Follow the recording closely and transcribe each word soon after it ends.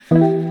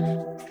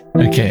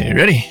Okay,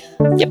 ready?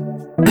 Yep.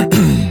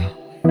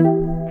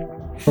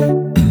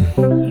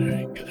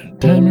 Alright, got a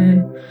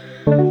timer.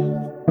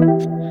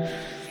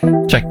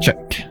 Check.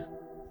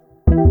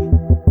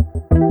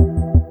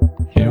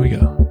 Here we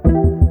go.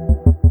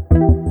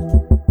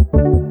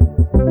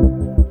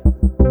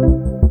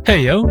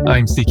 Hey yo,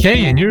 I'm CK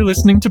and you're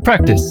listening to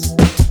Practice.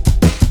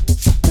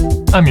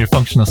 I'm your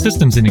functional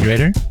systems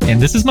integrator, and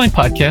this is my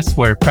podcast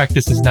where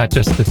practice is not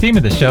just the theme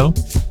of the show,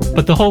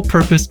 but the whole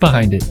purpose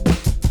behind it.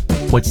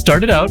 What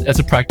started out as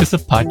a practice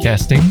of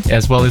podcasting,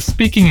 as well as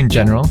speaking in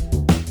general,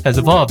 has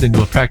evolved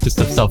into a practice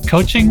of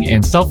self-coaching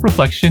and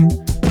self-reflection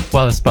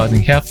while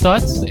espousing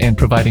half-thoughts and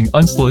providing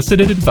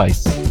unsolicited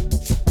advice.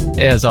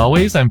 As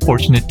always, I'm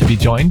fortunate to be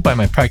joined by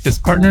my practice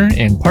partner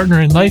and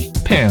partner in life,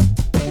 Pam.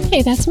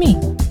 Hey, that's me.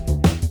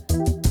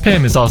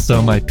 Pam is also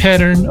my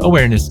pattern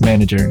awareness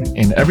manager,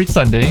 and every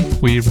Sunday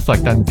we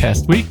reflect on the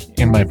past week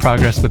and my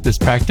progress with this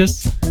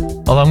practice,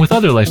 along with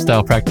other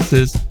lifestyle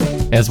practices,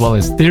 as well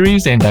as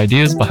theories and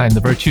ideas behind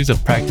the virtues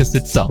of practice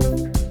itself.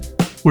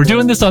 We're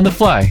doing this on the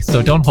fly,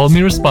 so don't hold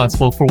me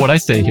responsible for what I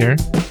say here.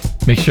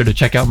 Make sure to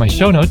check out my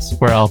show notes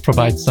where I'll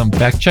provide some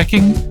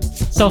fact-checking,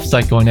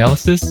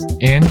 self-psychoanalysis,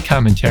 and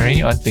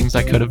commentary on things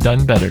I could have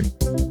done better.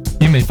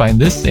 You may find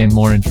this and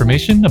more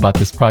information about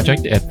this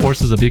project at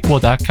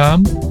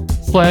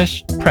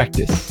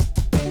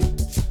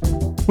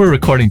forcesofequal.com/practice. We're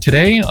recording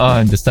today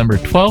on December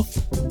 13th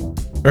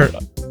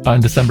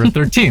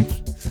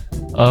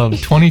of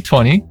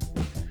 2020,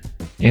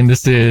 and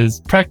this is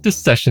practice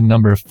session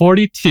number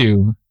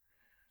 42.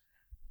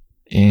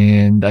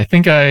 And I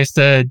think I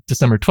said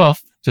December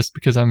 12th just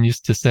because I'm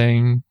used to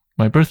saying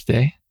my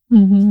birthday.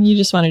 Mm-hmm. You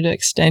just wanted to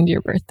extend your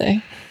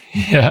birthday.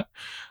 Yeah,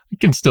 I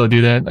can still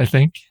do that, I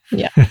think.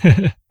 Yeah.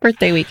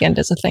 Birthday weekend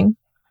is a thing.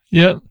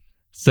 Yep.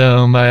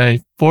 So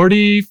my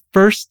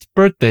 41st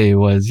birthday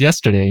was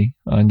yesterday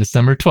on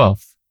December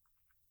 12th.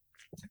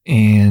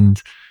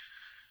 And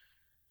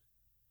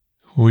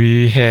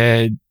we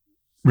had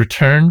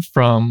returned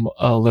from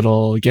a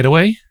little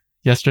getaway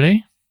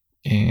yesterday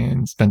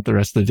and spent the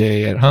rest of the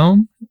day at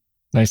home.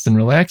 Nice and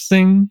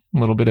relaxing, a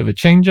little bit of a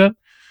change up.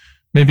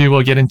 Maybe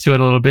we'll get into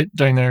it a little bit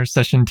during our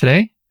session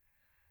today.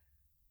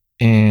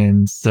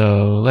 And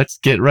so let's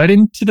get right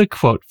into the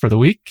quote for the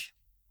week.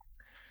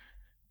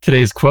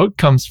 Today's quote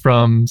comes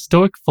from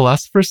Stoic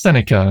philosopher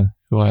Seneca,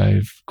 who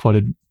I've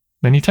quoted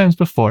many times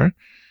before.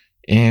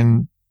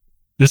 And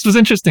this was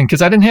interesting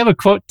because I didn't have a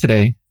quote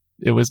today.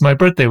 It was my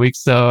birthday week,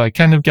 so I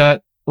kind of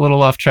got a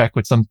little off track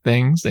with some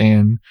things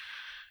and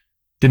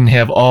didn't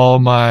have all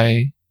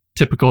my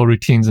typical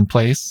routines in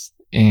place.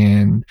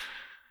 And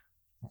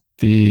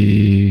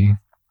the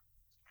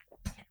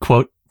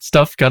quote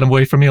stuff got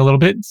away from me a little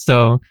bit.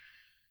 So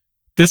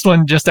this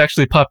one just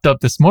actually popped up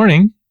this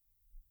morning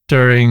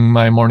during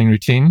my morning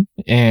routine,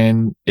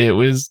 and it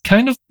was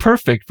kind of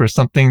perfect for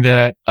something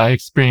that I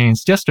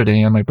experienced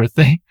yesterday on my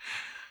birthday.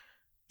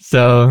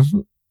 So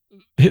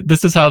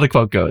this is how the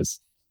quote goes.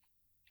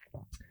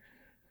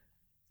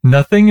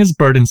 Nothing is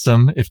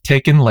burdensome if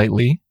taken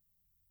lightly,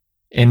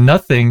 and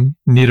nothing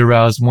need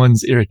arouse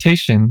one's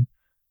irritation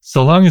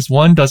so long as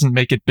one doesn't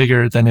make it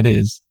bigger than it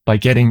is by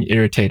getting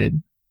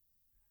irritated.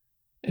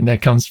 And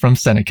that comes from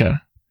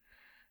Seneca.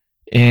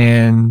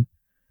 And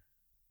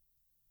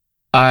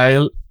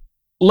I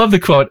love the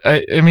quote.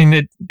 I mean,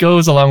 it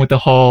goes along with the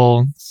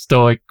whole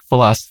Stoic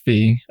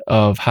philosophy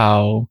of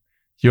how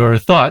your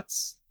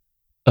thoughts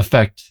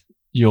affect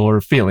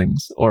your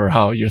feelings, or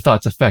how your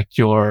thoughts affect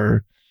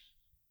your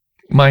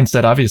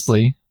mindset,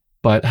 obviously,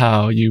 but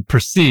how you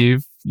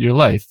perceive your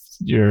life,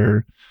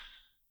 the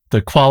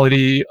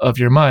quality of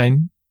your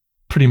mind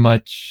pretty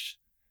much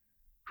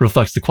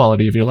reflects the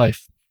quality of your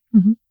life.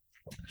 Mm-hmm.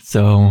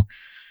 So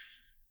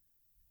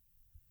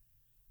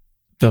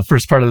the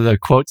first part of the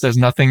quote says,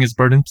 nothing is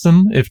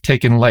burdensome if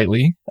taken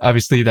lightly.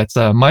 Obviously, that's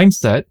a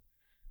mindset.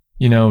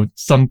 You know,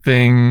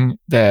 something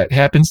that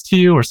happens to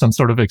you or some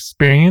sort of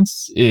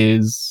experience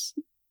is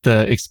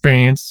the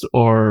experience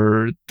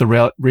or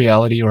the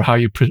reality, or how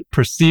you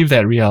perceive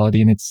that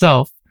reality in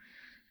itself.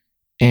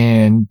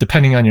 And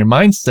depending on your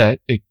mindset,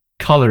 it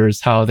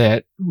colors how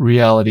that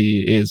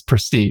reality is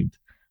perceived,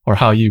 or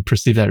how you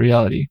perceive that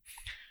reality.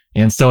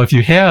 And so if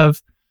you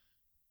have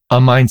a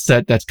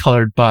mindset that's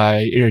colored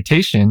by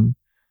irritation,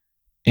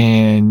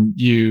 and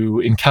you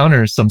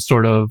encounter some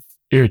sort of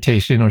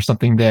irritation or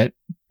something that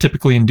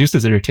typically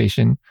induces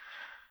irritation,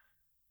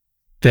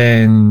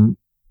 then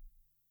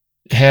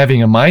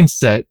having a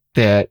mindset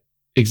that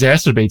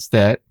exacerbates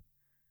that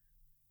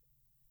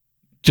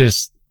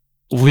just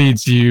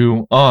leads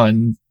you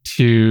on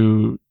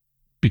to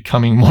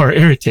becoming more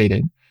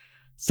irritated.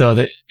 So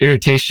the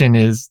irritation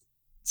is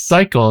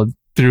cycled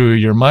through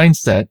your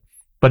mindset.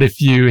 But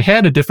if you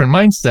had a different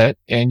mindset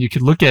and you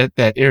could look at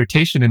that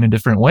irritation in a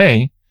different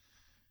way,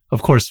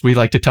 of course, we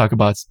like to talk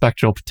about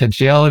spectral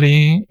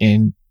potentiality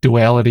and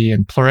duality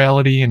and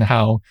plurality, and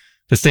how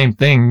the same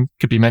thing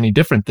could be many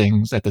different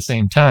things at the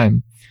same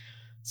time.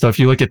 So if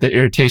you look at the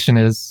irritation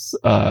as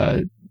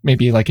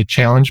maybe like a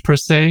challenge per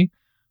se,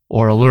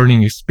 or a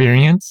learning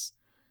experience,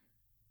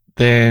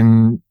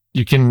 then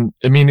you can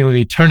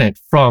immediately turn it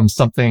from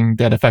something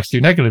that affects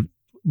you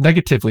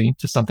negatively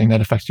to something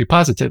that affects you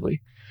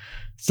positively.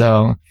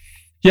 So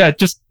yeah, it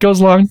just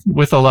goes along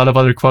with a lot of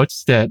other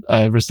quotes that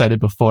I recited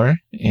before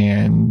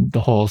and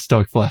the whole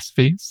Stoic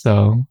philosophy.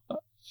 So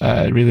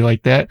I really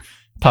like that.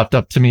 Popped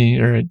up to me,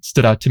 or it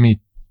stood out to me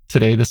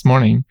this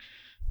morning,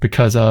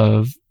 because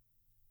of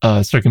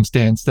a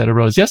circumstance that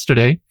arose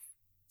yesterday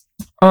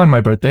on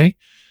my birthday.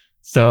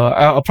 So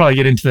I'll probably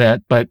get into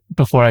that. But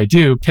before I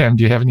do, Pam,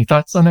 do you have any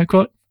thoughts on that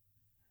quote?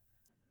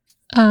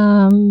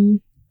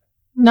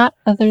 Not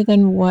other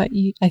than what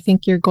I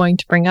think you're going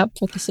to bring up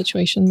with the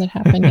situation that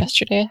happened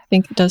yesterday. I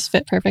think it does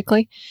fit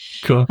perfectly.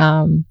 Cool.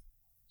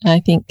 I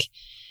think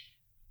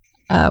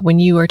when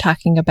you were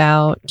talking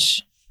about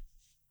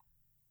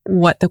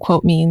what the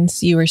quote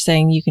means, you were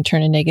saying you can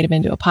turn a negative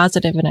into a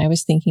positive, and I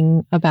was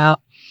thinking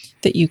about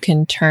that you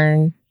can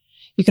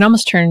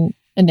almost turn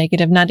a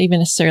negative, not even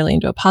necessarily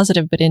into a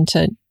positive, but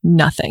into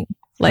nothing.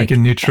 Like a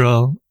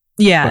neutral.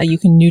 Yeah, you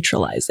can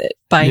neutralize it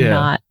by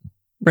not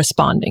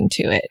responding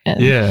to it.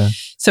 And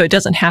so it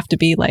doesn't have to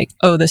be like,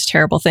 oh, this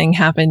terrible thing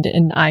happened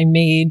and I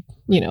made,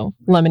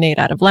 lemonade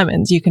out of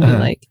lemons. You can be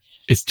like,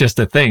 it's just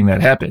a thing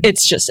that happened.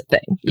 It's just a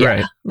thing.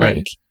 Yeah.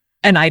 Right.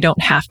 And I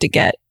don't have to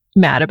get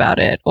mad about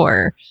it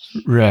or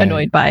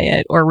annoyed by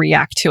it or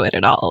react to it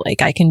at all.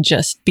 Like, I can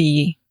just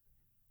be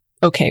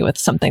okay with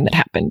something that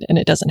happened and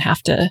it doesn't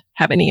have to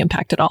have any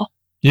impact at all.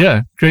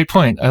 Yeah, great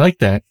point. I like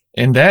that.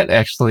 And that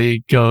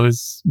actually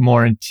goes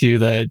more into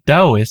the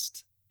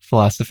Taoist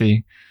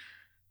philosophy,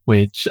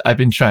 which I've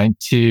been trying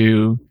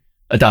to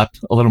adopt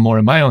a little more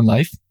in my own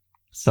life.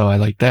 So I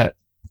like that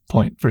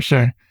point for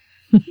sure.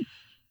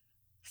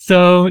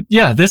 So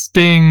yeah, this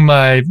being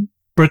my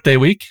birthday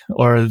week,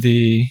 or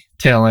the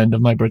tail end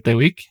of my birthday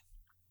week,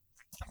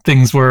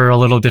 things were a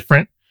little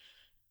different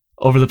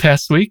over the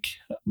past week.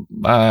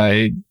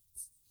 I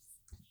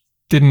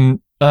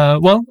didn't,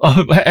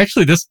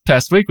 actually this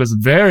past week was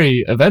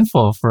very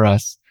eventful for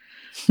us.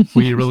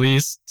 We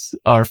released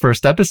our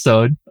first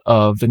episode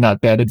of the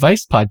Not Bad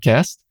Advice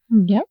podcast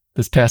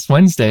this past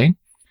Wednesday,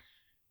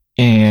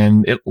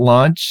 and it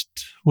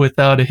launched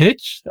without a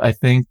hitch. I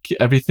think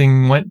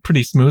everything went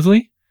pretty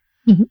smoothly.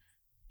 Mm-hmm.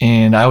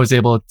 And I was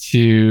able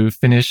to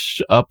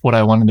finish up what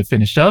I wanted to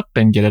finish up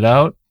and get it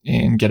out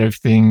and get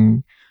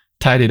everything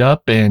tidied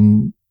up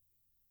and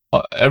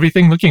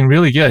everything looking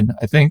really good.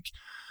 I think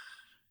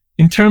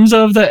in terms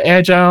of the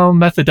agile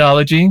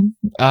methodology,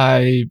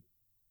 I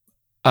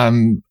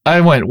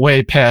went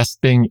way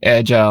past being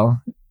agile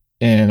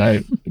and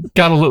I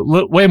got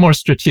way more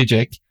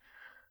strategic,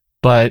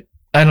 but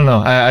I don't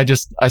know. I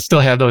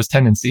still have those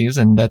tendencies,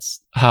 and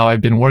that's how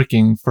I've been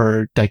working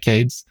for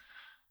decades.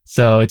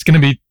 So it's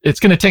going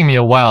to take me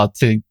a while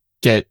to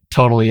get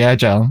totally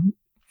agile.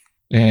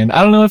 And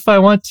I don't know if I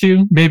want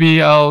to.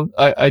 Maybe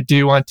I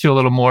do want to a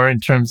little more in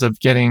terms of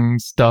getting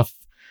stuff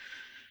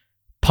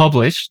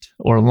published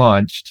or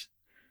launched.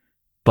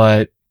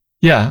 But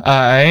yeah,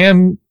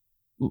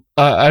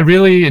 I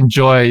really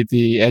enjoy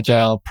the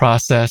agile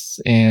process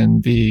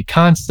and the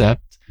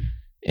concept,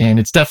 and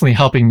it's definitely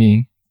helping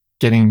me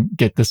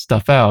get this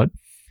stuff out.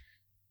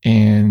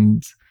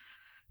 And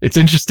it's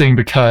interesting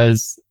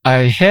because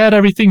I had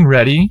everything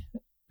ready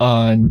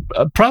on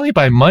probably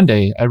by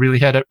Monday. I really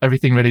had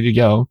everything ready to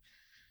go.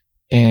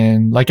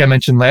 And like I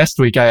mentioned last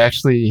week, I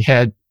actually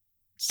had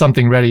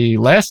something ready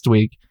last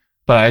week,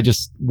 but I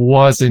just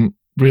wasn't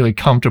really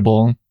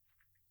comfortable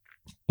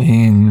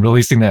in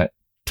releasing that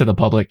to the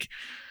public.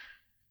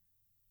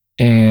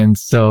 And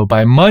so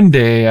by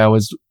Monday, I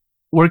was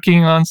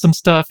working on some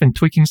stuff and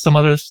tweaking some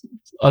other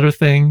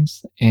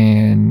things,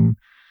 and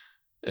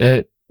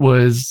I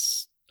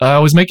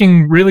was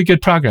making really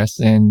good progress,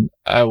 and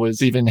I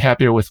was even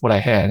happier with what I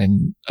had,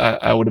 and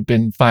I would have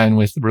been fine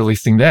with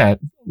releasing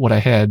what I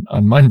had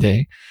on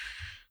Monday.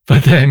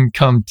 But then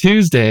come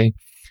Tuesday,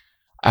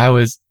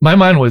 my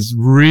mind was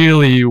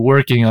really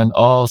working on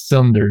all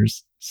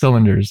cylinders,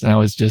 and I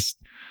was just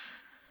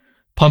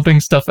pumping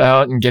stuff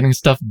out and getting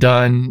stuff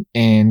done,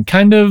 and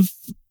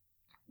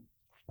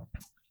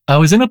I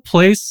was in a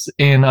place,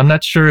 and I'm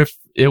not sure if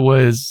it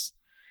was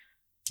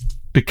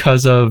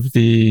because of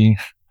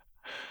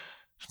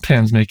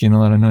Pam's making a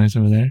lot of noise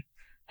over there.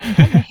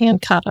 My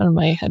hand caught on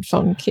my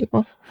headphone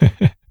cable.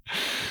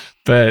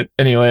 But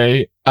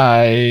anyway,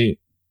 I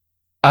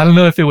don't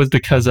know if it was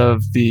because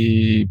of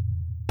the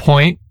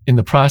point in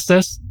the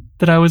process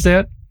that I was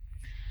at.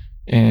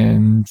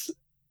 And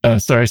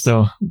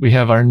so we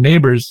have our new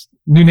neighbors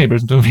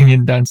moving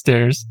in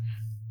downstairs.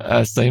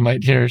 So you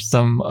might hear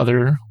some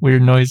other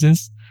weird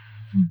noises,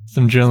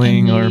 some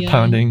drilling or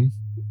pounding.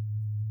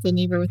 The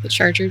neighbor with the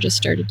charger just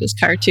started his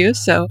car too,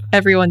 so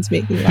everyone's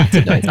making lots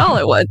of noise all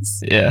at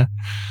once. Yeah.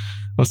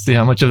 We'll see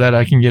how much of that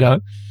I can get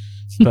out.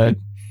 But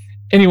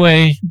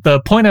anyway, the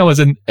point I was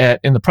in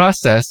the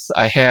process,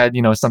 I had,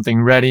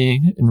 something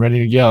ready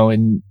to go.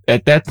 And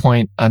at that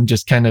point, I'm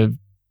just kind of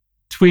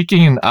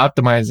tweaking and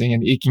optimizing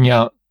and eking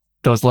out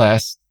those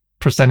last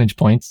percentage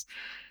points.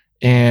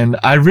 And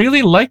I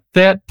really like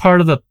that part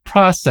of the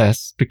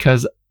process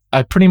because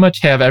I pretty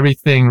much have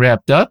everything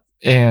wrapped up,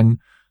 and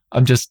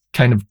I'm just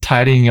kind of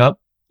tidying up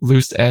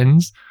loose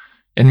ends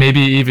and maybe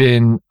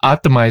even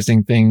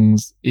optimizing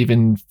things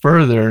even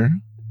further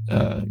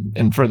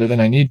and further than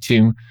I need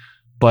to.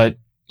 But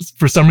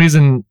for some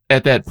reason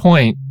at that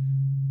point,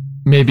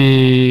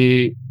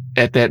 maybe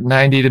at that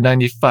 90 to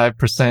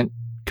 95%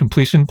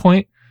 completion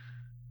point,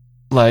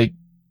 like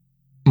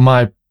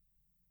my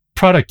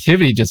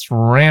productivity just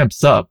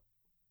ramps up.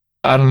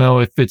 I don't know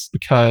if it's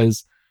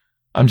because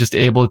I'm just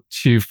able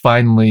to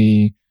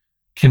finally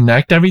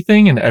connect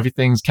everything and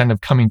everything's kind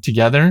of coming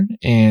together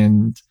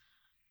and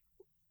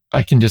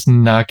I can just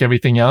knock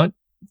everything out.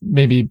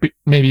 Maybe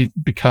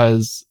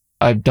because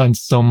I've done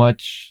so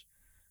much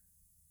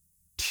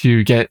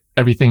to get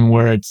everything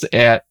where it's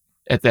at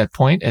that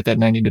point, at that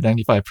 90 to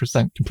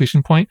 95%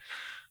 completion point.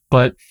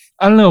 But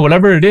I don't know,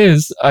 whatever it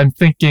is, I'm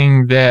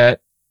thinking that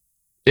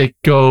it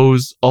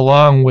goes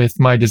along with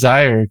my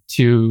desire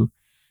to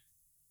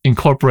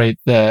incorporate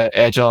the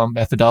agile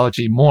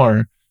methodology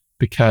more,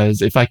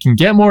 because if I can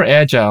get more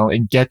agile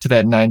and get to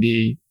that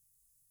 90%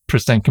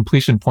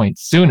 completion point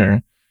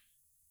sooner,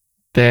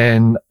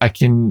 then I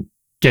can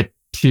get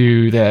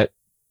to that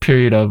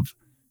period of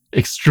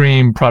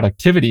extreme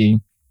productivity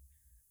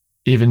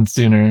even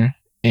sooner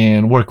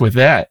and work with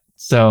that.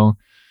 So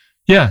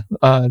yeah,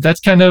 that's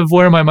kind of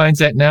where my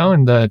mind's at now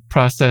and the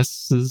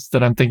processes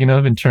that I'm thinking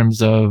of in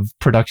terms of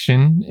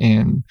production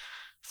and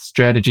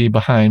strategy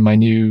behind my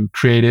new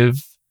creative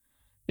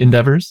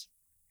endeavors.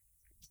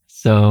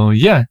 So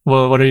yeah,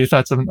 well, what are your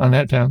thoughts on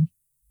that, Pam?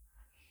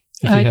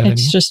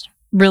 It's just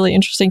really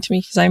interesting to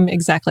me because I'm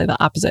exactly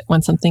the opposite.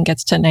 When something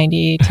gets to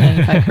 90 to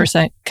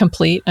 95%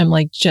 complete, I'm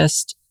like,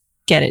 just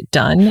get it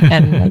done.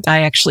 And like,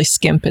 I actually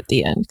skimp at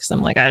the end because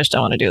I'm like, I just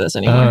don't want to do this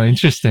anymore. Oh,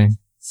 interesting.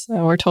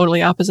 So we're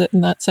totally opposite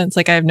in that sense.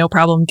 Like I have no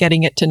problem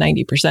getting it to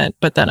 90%,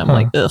 but then I'm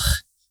like, ugh,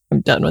 I'm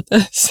done with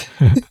this.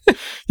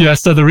 Yeah.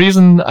 So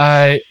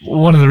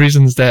one of the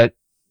reasons that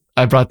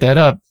I brought that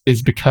up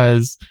is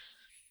because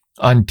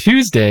on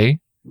Tuesday,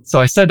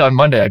 so I said on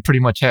Monday, I pretty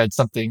much had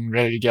something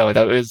ready to go.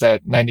 That was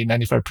at 90,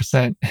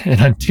 95%.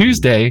 And on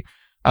Tuesday,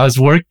 I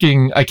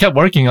kept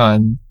working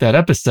on that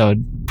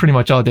episode pretty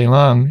much all day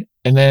long.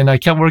 And then I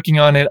kept working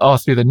on it all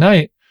through the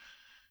night.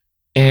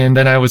 And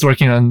then I was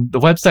working on the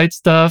website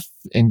stuff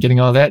and getting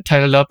all that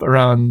tied up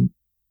around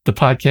the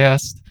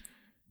podcast.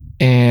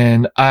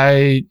 And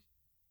I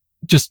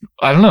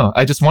don't know.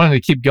 I just wanted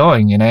to keep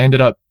going. And I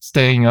ended up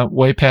staying up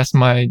way past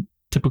my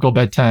typical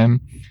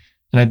bedtime.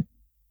 And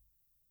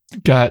I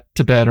got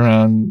to bed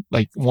around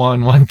like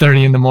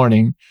 1:30 in the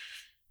morning.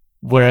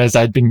 Whereas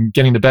I'd been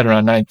getting to bed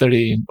around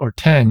 9:30 or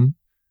 10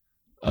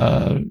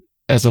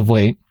 as of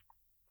late.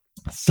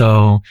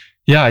 So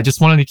yeah, I just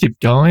wanted to keep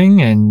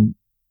going. And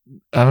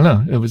I don't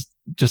know. It was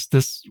just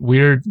this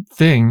weird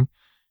thing.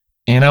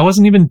 And I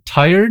wasn't even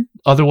tired.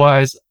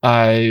 Otherwise,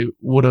 I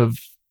would have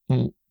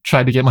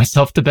tried to get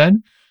myself to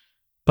bed.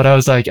 But I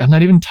was like, I'm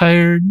not even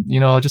tired.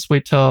 I'll just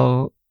wait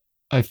till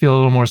I feel a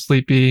little more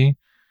sleepy.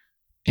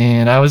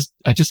 And I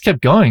just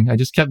kept going. I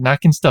just kept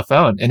knocking stuff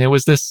out. And it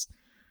was this,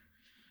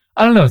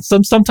 I don't know.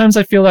 Sometimes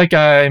I feel like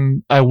I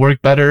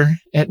work better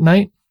at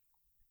night.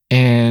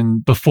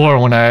 And before,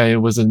 when I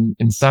was an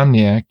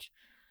insomniac,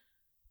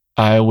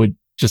 I would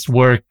just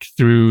work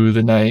through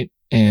the night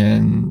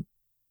and,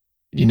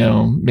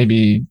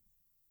 maybe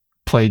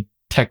play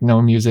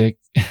techno music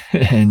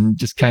and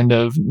just kind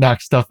of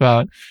knock stuff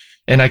out.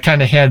 And I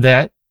kind of had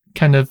that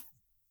kind of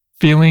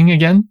feeling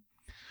again.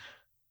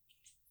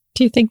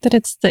 Do you think that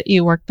it's that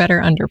you work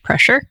better under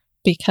pressure?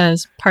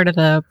 Because part of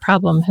the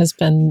problem has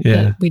been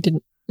that we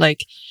didn't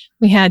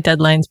we had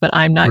deadlines, but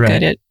I'm not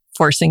good at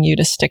forcing you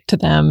to stick to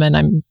them. And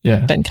I'm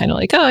been kind of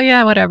like, oh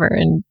yeah, whatever.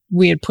 And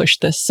we had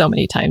pushed this so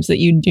many times that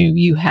you knew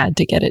you had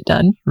to get it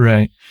done.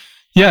 Right.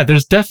 Yeah.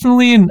 There's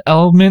definitely an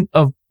element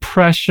of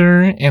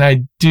pressure, and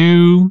I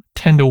do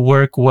tend to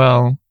work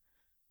well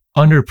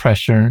under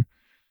pressure.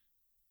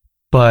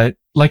 But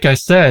like I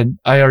said,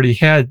 I already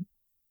had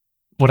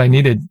what I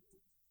needed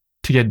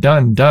to get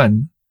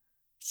done.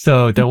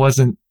 So there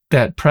wasn't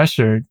that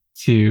pressure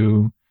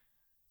to,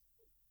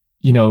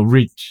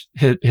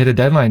 hit a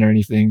deadline or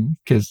anything,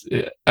 because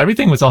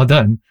everything was all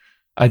done.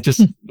 I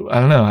don't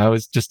know. I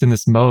was just in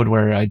this mode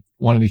where I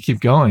wanted to keep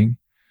going.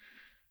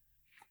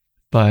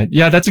 But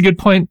yeah, that's a good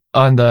point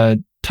on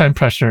the time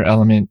pressure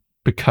element,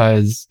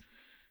 because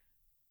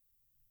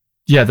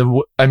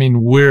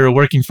we're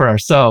working for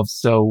ourselves.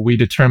 So we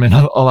determine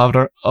a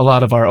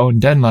lot of our own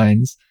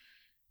deadlines.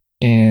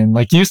 And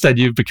like you said,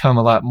 you've become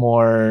a lot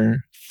more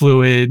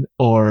fluid,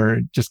 or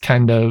just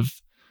kind of,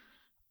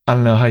 I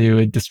don't know how you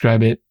would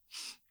describe it.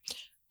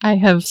 I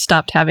have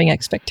stopped having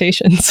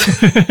expectations.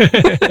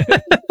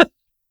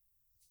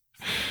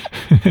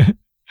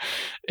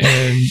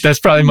 And that's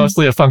probably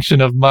mostly a function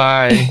of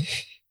my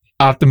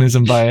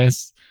optimism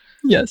bias.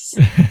 Yes.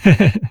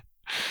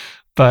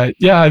 But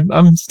yeah,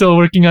 I'm still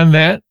working on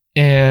that.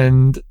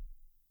 And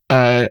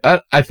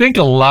I think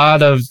a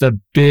lot of the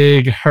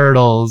big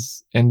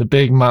hurdles and the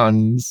big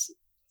mountains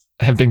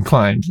have been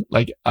climbed.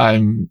 Like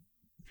I'm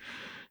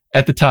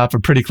at the top, or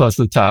pretty close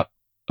to the top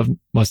of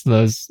most of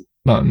those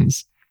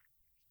mountains.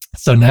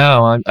 So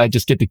now I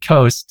just get to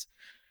coast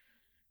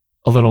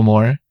a little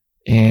more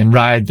and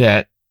ride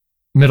that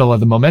middle of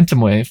the momentum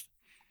wave.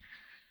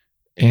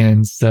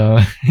 And so,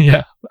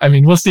 yeah, I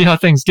mean, we'll see how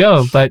things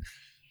go. But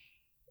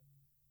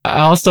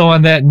also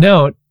on that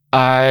note,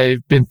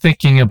 I've been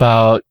thinking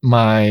about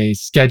my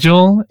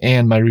schedule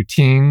and my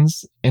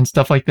routines and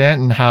stuff like that,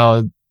 and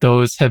how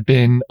those have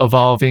been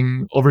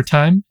evolving over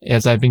time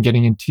as I've been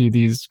getting into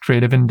these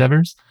creative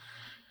endeavors.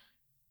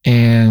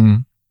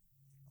 And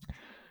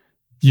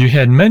you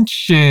had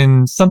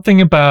mentioned something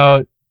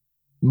about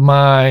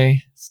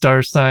my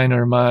star sign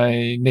or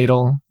my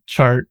natal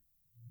chart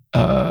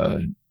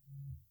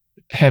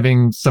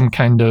having some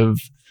kind of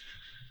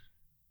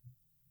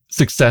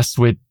success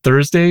with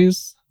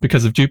Thursdays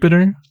because of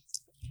Jupiter.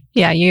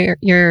 Yeah,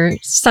 your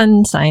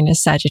sun sign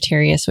is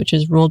Sagittarius, which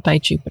is ruled by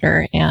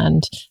Jupiter,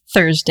 and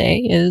Thursday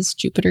is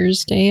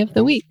Jupiter's day of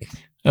the week.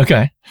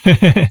 Okay.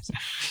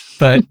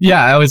 But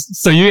yeah,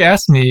 so you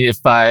asked me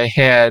if I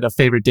had a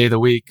favorite day of the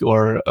week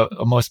or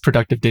a most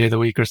productive day of the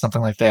week or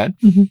something like that.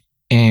 Mm-hmm.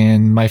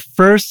 And my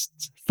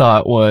first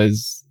thought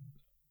was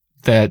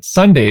that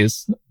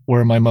Sundays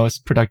were my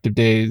most productive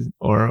days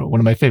or one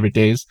of my favorite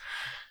days.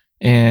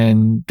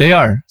 And they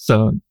are.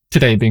 So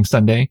today being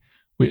Sunday,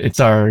 it's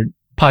our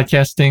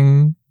practice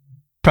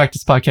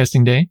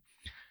podcasting day.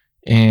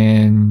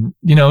 And,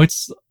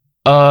 it's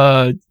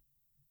a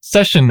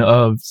session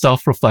of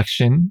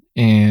self-reflection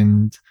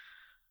and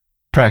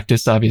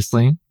practice,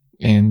 obviously.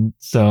 And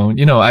so,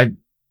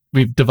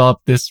 we've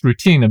developed this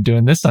routine of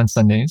doing this on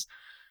Sundays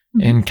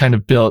and kind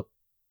of built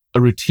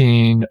a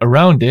routine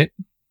around it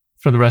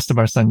for the rest of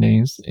our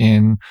Sundays.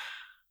 And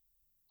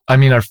I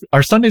mean,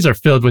 our Sundays are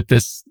filled with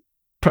this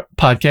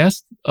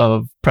podcast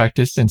of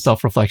practice and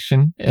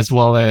self-reflection, as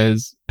well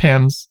as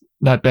Pam's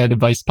Not Bad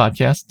Advice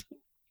podcast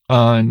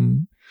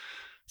on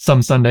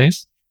some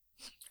Sundays.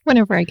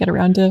 Whenever I get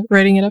around to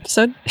writing an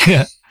episode.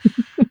 Yeah.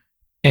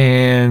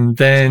 And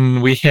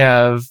then we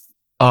have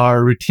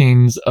our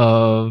routines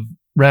of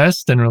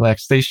rest and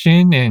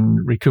relaxation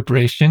and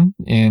recuperation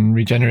and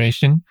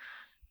regeneration.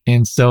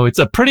 And so it's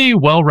a pretty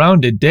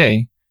well-rounded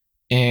day.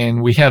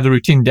 And we have the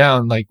routine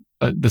down, like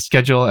the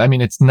schedule. I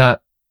mean, it's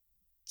not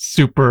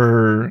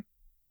super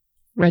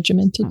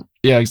regimented.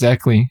 Yeah,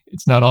 exactly.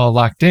 It's not all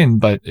locked in,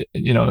 but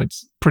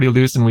it's pretty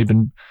loose, and we've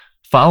been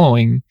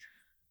following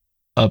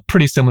a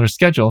pretty similar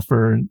schedule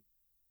for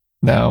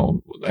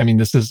now. I mean,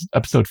 this is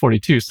episode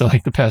 42, so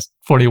like the past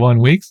 41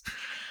 weeks.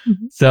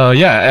 Mm-hmm. So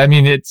yeah, I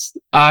mean, it's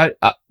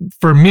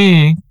for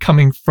me,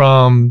 coming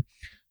from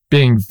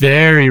being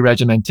very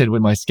regimented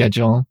with my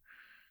schedule,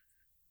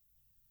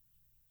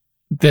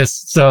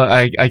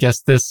 I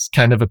guess this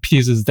kind of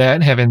appeases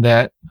that, having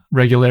that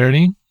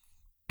regularity.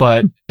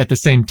 But at the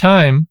same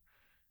time,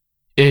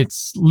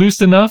 it's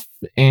loose enough,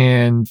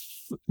 and,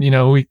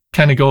 we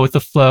kind of go with the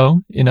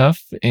flow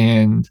enough.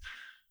 And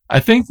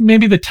I think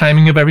maybe the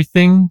timing of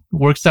everything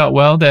works out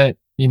well, that,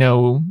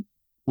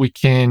 we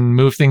can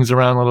move things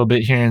around a little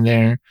bit here and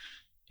there.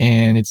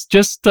 And it's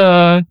just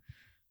a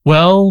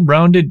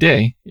well-rounded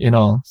day in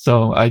all.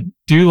 So I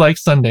do like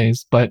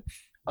Sundays, but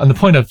on the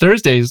point of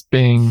Thursdays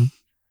being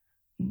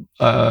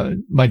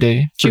my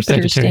day for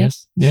Jupiter's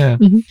Sagittarius. Day. Yeah.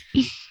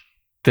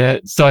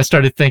 Mm-hmm. So I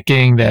started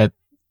thinking that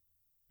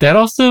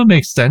also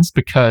makes sense,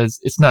 because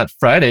it's not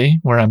Friday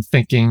where I'm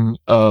thinking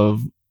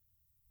of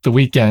the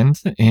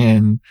weekend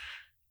and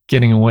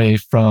getting away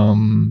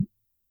from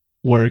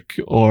work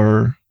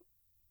or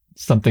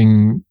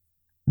something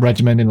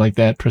regimented like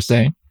that per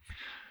se.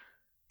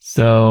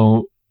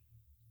 So,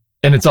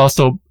 and it's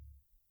also,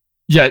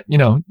 yet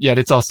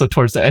it's also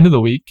towards the end of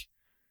the week.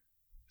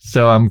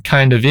 So I'm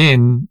kind of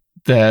in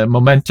the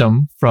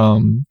momentum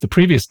from the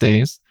previous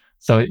days.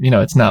 So,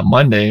 it's not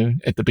Monday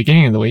at the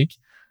beginning of the week,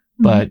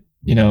 but,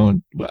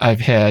 I've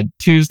had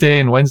Tuesday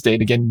and Wednesday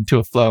to get into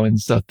a flow. And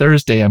so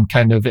Thursday, I'm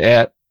kind of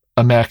at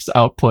a max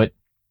output.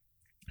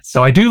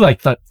 So I do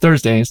like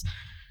Thursdays.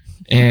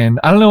 And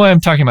I don't know why I'm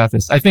talking about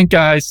this. I think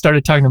I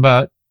started talking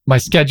about my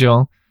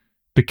schedule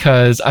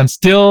because I'm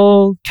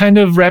still kind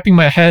of wrapping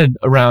my head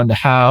around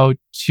how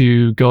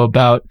to go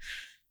about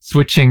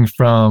switching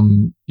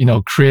from,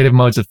 creative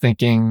modes of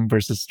thinking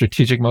versus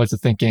strategic modes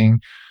of thinking.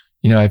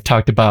 I've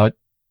talked about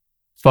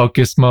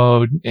focus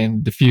mode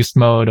and diffuse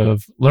mode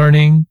of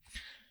learning.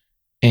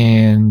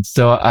 And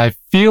so I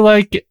feel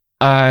like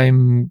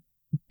I'm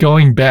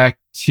going back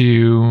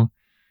to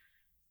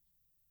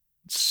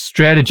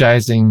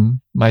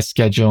strategizing my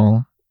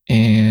schedule.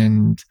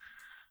 And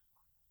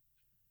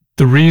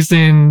the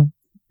reason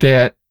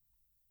that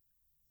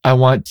I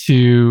want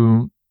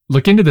to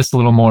look into this a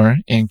little more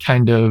and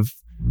kind of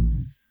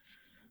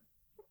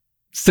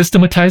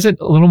systematize it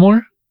a little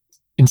more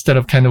instead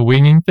of kind of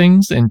winging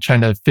things and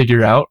trying to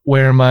figure out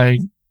where my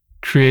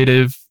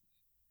creative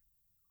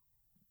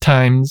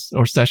times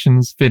or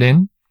sessions fit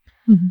in,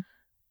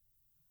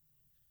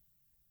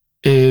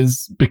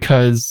 is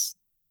because,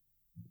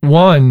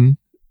 one,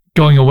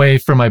 going away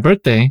for my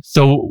birthday.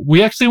 So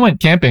we actually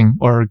went camping,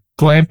 or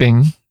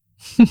glamping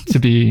to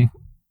be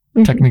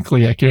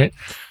technically accurate.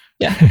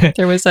 Yeah,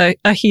 there was a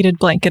heated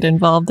blanket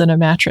involved and a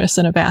mattress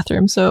and a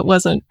bathroom, so it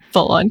wasn't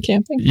full on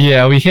camping.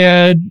 Yeah, we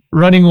had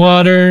running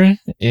water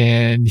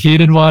and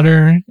heated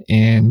water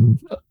and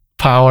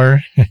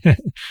power.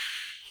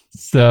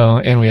 So,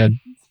 and we had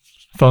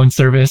phone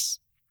service.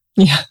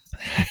 Yeah.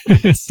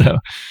 So,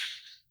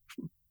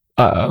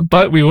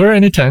 but we were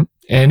in a tent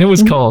and it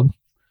was cold.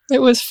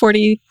 It was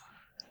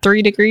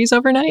 43 degrees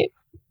overnight.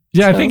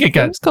 Yeah, so I think it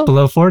got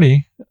below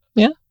 40.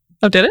 Yeah.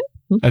 Oh, did it?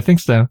 I think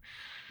so.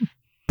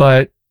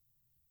 But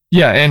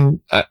yeah, and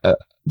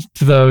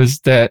to those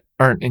that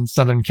aren't in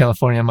Southern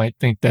California might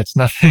think that's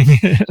nothing.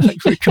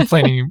 Like we're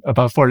complaining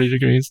about 40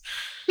 degrees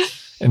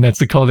and that's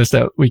the coldest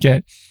that we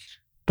get.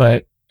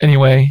 But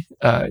anyway,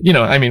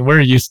 I mean,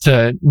 we're used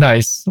to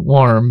nice,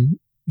 warm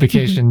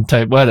vacation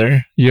type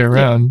weather year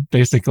round,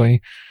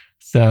 basically.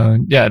 So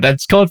yeah,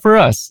 that's cold for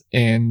us.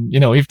 And,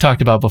 we've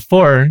talked about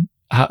before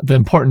the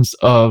importance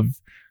of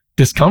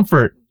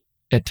discomfort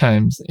at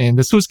times. And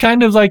this was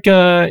kind of like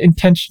a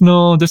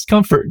intentional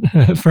discomfort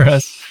for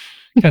us.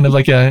 Kind of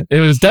like it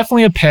was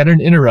definitely a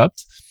pattern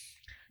interrupt.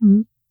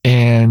 Mm-hmm.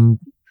 And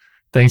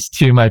thanks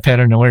to my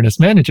pattern awareness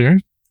manager,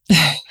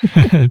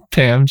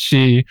 Pam,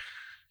 she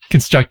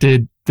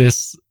constructed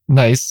this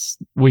nice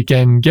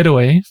weekend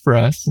getaway for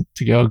us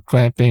to go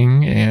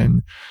glamping.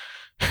 And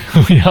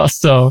we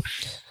also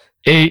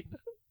ate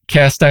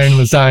cast iron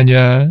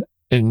lasagna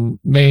and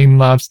Maine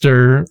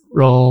lobster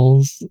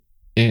rolls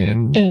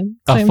and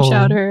clam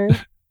chowder.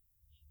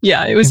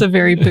 Yeah, it was a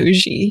very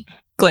bougie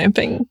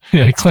glamping.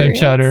 Yeah, clam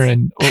chowder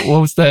and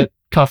what was that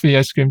coffee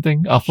ice cream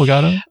thing?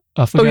 Affogato?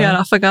 Oh yeah,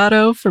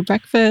 affogato for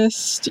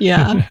breakfast.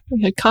 Yeah,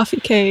 we had coffee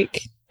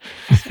cake.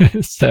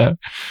 So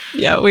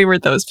yeah, we were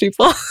those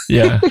people.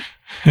 Yeah.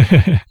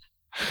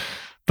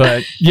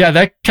 But yeah,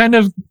 that kind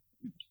of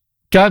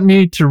got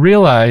me to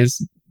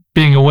realize,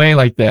 being away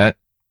like that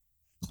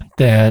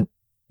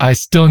I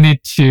still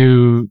need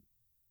to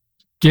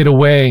get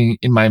away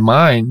in my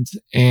mind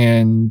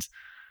and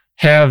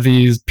have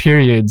these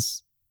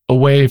periods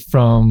away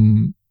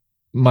from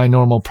my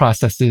normal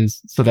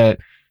processes so that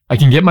I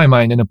can get my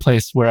mind in a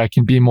place where I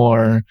can be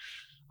more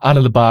out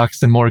of the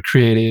box and more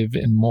creative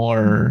and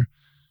more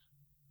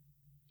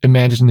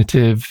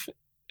imaginative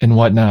and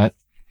whatnot.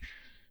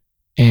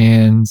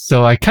 And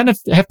so I kind of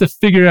have to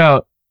figure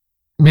out,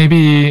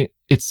 maybe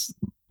it's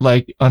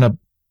like on a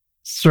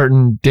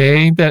certain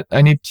day that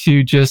I need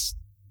to just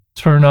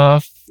turn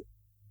off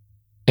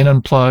and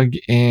unplug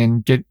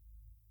and get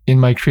in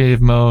my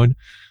creative mode,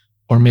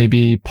 or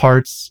maybe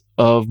parts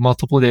of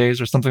multiple days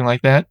or something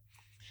like that.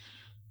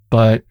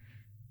 But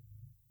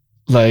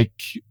like,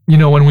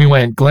 when we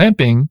went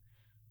glamping,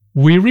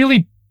 we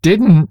really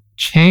didn't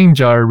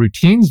change our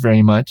routines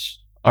very much.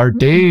 Our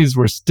days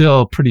were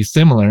still pretty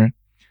similar.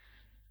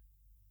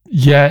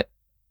 Yet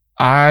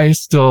I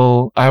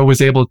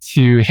was able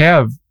to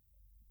have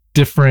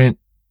different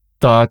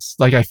thoughts.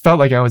 Like I felt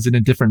like I was in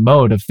a different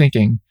mode of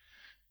thinking.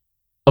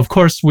 Of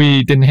course,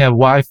 we didn't have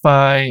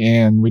Wi-Fi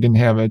and we didn't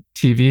have a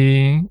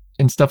TV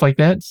and stuff like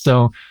that.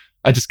 So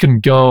I just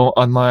couldn't go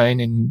online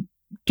and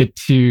get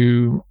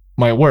to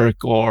my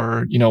work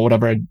or,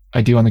 whatever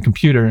I do on the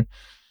computer.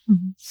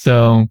 Mm-hmm.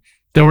 So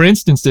there were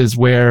instances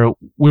where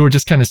we were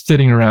just kind of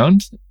sitting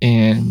around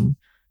and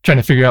trying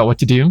to figure out what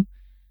to do.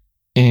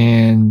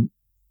 And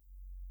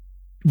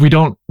we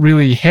don't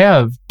really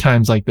have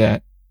times like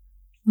that.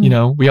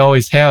 Mm-hmm. We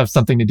always have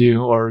something to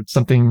do or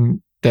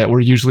something that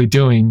we're usually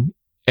doing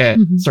at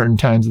certain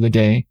times of the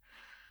day.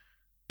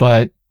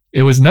 But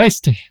it was nice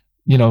to,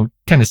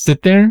 kind of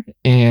sit there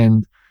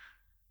and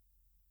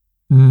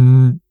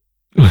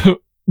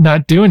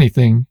not do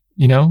anything.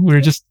 We were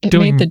just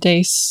doing. It made the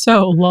day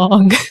so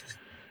long.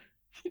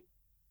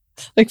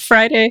 Like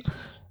Friday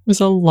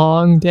was a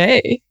long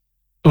day.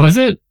 Was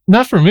it?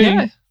 Not for me.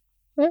 Yeah.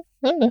 I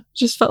don't know.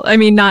 Just felt,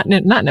 not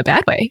in a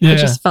bad way. Yeah. It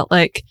just felt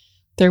like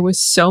there was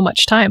so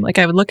much time. Like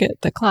I would look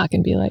at the clock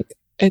and be like,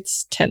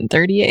 it's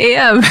 10:30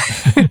 a.m.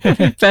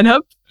 I've been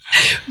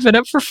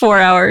up for 4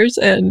 hours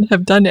and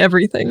have done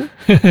everything.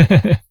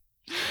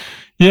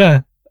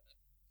 Yeah.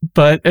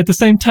 But at the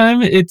same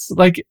time, it's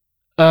like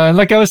I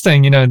was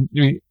saying,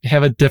 you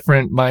have a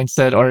different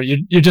mindset, or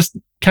you're just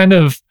kind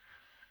of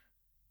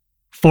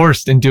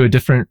forced into a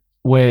different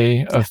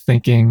way of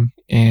thinking.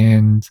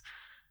 And,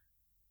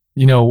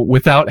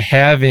 without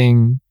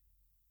having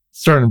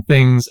certain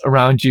things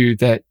around you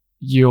that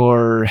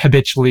you're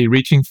habitually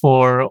reaching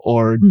for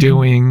or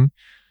doing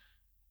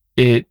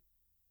it,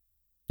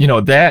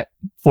 that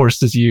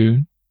forces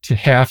you to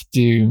have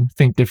to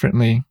think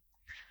differently.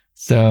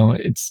 So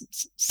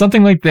it's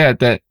something like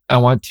that I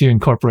want to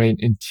incorporate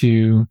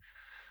into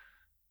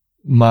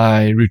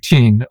my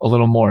routine a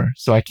little more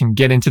so I can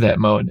get into that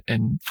mode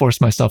and force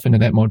myself into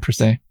that mode per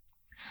se.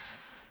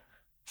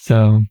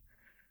 So,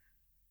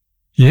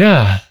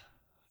 yeah.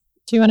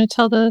 Do you want to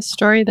tell the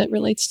story that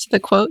relates to the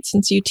quote,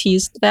 since you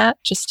teased that,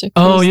 just to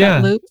close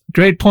that loop?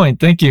 Great point.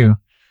 Thank you.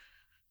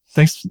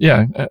 Thanks.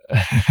 Yeah.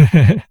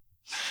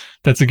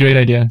 That's a great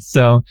idea.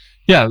 So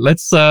yeah,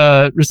 let's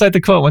recite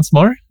the quote once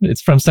more.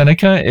 It's from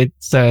Seneca.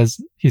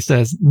 He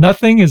says,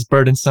 nothing is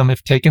burdensome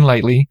if taken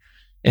lightly,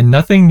 and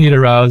nothing need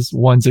arouse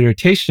one's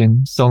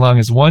irritation so long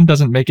as one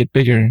doesn't make it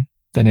bigger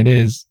than it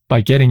is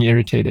by getting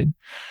irritated.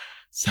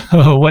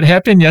 So what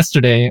happened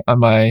yesterday on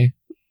my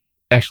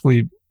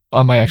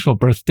actual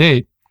birth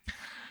date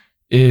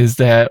is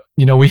that,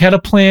 we had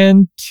a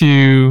plan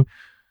to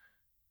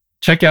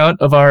check out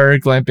of our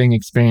glamping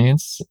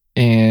experience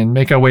and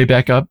make our way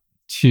back up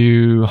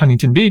to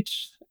Huntington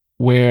Beach,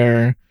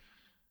 where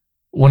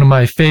one of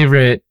my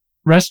favorite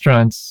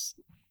restaurants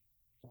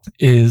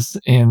is,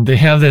 and they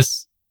have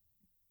this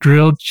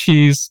grilled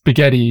cheese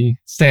spaghetti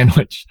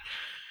sandwich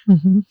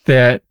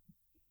that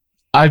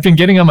I've been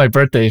getting on my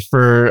birthday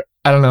for,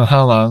 I don't know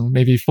how long,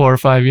 maybe 4 or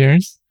 5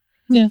 years.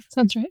 Yeah,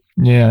 sounds right.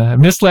 Yeah, I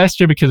missed last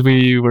year because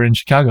we were in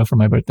Chicago for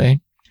my birthday,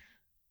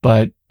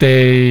 but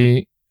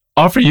they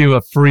offer you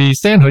a free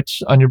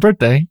sandwich on your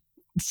birthday.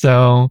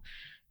 So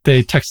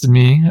they texted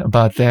me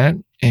about that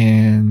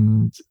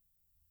and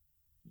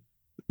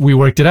we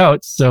worked it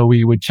out. So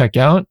we would check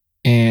out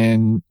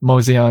and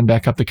mosey on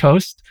back up the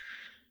coast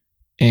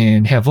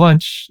and have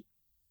lunch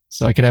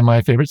so I could have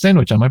my favorite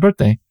sandwich on my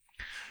birthday.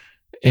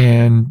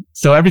 And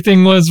so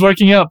everything was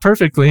working out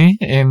perfectly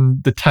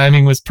and the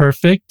timing was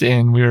perfect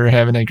and we were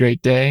having a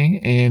great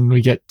day, and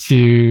we get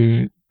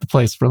to the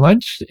place for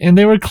lunch and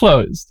they were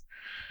closed.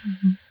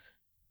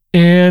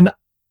 And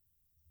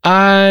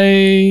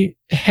I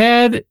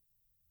had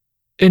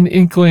an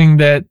inkling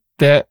that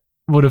that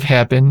would have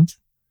happened,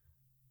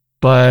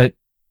 but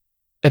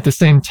at the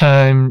same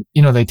time,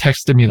 they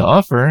texted me the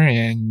offer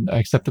and I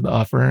accepted the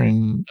offer,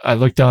 and I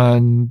looked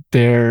on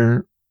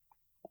their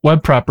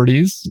web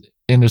properties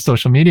in their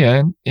social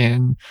media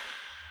and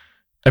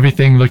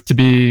everything looked to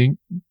be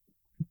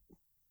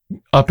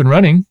up and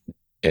running,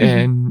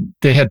 and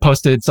they had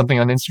posted something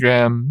on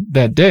Instagram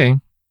that day.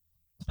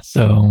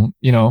 So,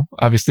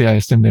 obviously I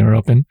assumed they were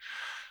open.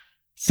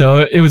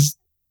 So it was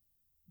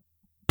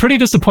pretty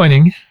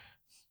disappointing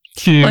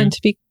and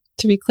to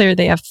be clear,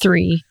 they have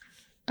 3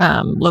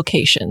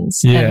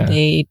 locations, and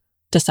they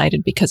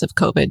decided because of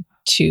COVID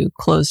to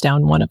close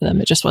down one of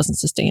them. It just wasn't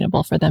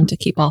sustainable for them to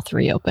keep all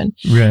 3 open.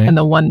 Right. And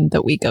the one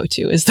that we go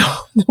to is the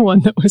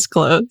one that was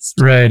closed.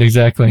 Right,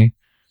 exactly.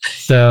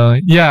 So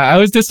yeah, I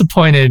was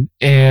disappointed,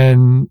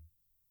 and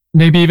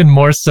maybe even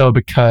more so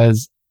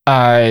because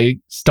I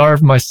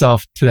starved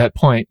myself to that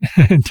point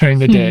during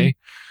the day.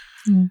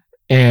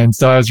 And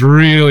so I was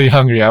really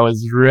hungry. I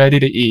was ready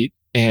to eat,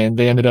 and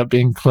they ended up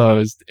being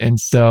closed. And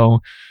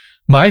so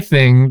my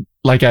thing,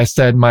 like I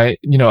said,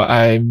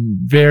 I'm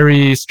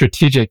very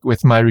strategic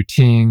with my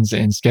routines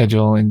and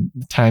schedule and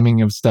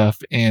timing of stuff.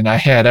 And I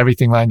had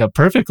everything lined up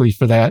perfectly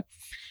for that.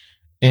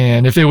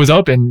 And if it was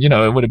open,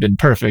 it would have been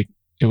perfect.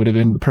 It would have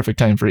been the perfect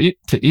time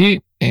to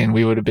eat. And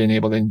we would have been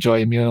able to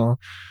enjoy a meal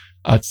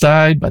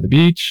outside by the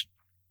beach.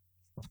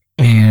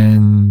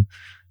 And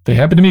they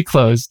happened to be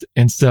closed.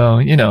 And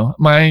so,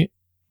 my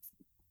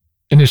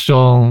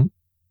initial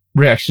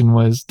reaction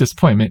was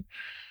disappointment.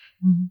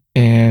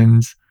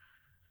 And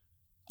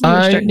you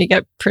were starting to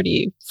get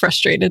pretty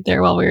frustrated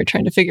there while we were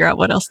trying to figure out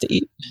what else to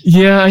eat.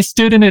 Yeah, I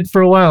stewed in it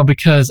for a while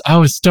because I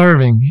was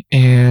starving,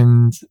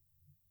 and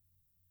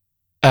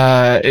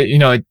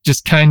it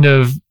just kind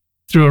of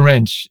threw a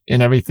wrench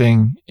in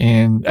everything,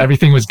 and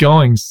everything was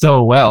going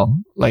so well.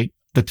 Like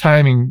the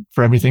timing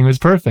for everything was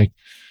perfect,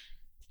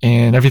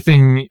 and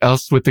everything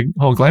else with the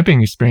whole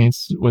glamping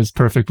experience was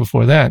perfect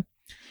before that.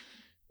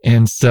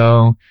 And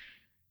so,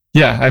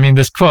 yeah,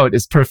 this quote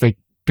is perfect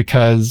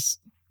because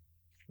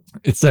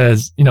it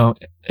says, and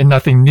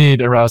nothing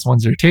need arouse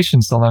one's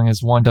irritation so long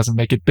as one doesn't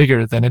make it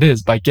bigger than it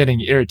is by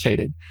getting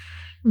irritated.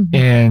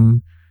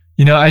 And,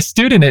 I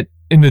stewed in it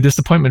in the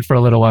disappointment for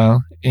a little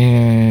while.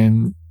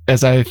 And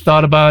as I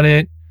thought about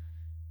it,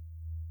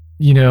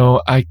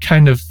 I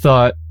kind of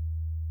thought,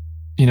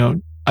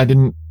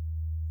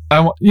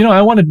 I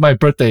wanted my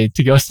birthday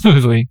to go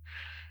smoothly,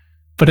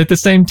 but at the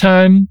same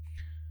time,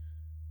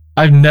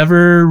 I've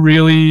never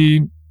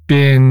really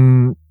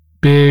been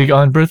big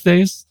on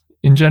birthdays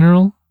in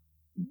general.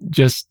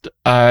 Just,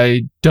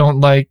 I don't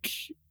like,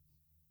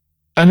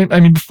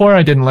 before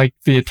I didn't like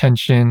the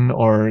attention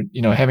or,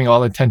 having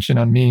all attention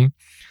on me.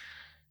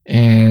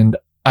 And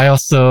I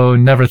also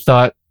never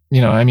thought,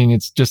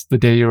 it's just the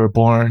day you were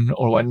born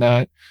or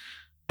whatnot.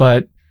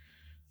 But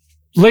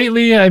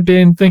lately I've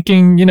been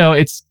thinking,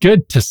 it's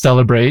good to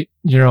celebrate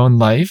your own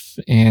life,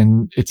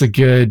 and it's a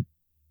good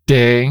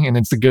day and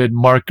it's a good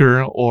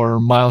marker or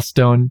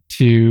milestone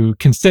to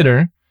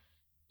consider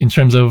in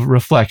terms of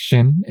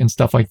reflection and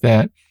stuff like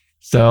that.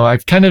 So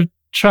I've kind of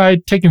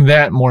tried taking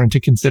that more into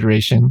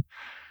consideration.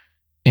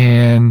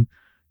 And,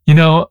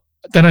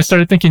 then I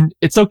started thinking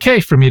it's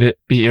okay for me to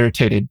be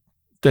irritated,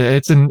 that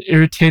it's an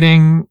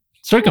irritating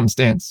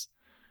circumstance.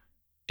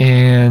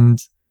 And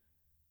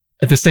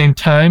at the same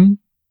time,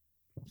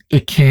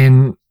 it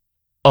can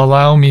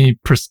allow me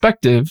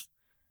perspective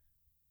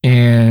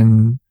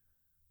and,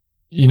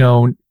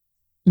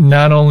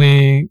 not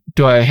only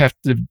do I have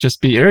to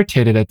just be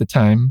irritated at the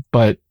time,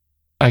 but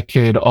I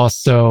could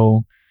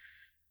also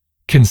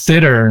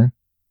consider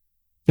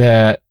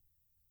that,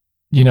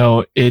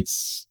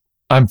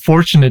 I'm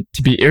fortunate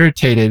to be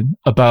irritated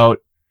about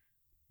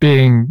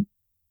being,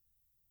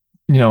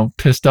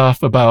 pissed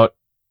off about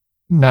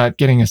not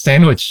getting a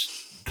sandwich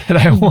that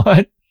I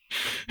want.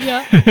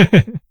 Yeah.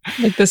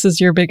 Like this is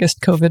your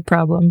biggest COVID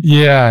problem.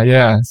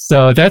 Yeah.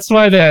 So that's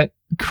why that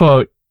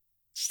quote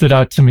stood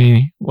out to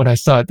me when I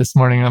saw it this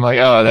morning. I'm like,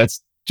 oh,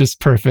 that's just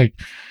perfect.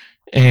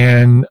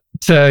 And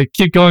to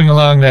keep going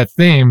along that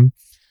theme,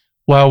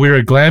 while we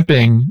were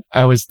glamping,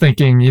 I was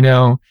thinking,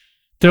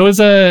 there was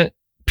a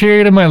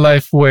period of my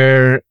life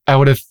where I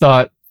would have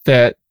thought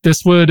that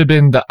this would have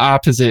been the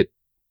opposite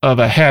of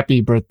a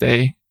happy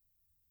birthday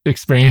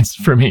experience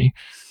for me.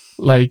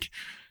 Like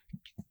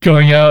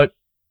going out,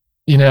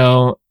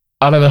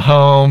 out of the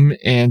home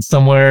and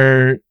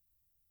somewhere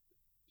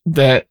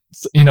that,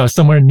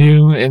 somewhere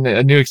new and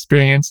a new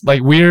experience.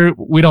 Like we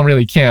don't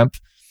really camp.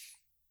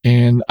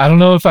 And I don't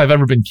know if I've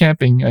ever been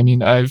camping. I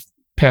mean, I've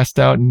passed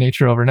out in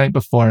nature overnight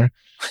before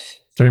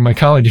during my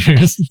college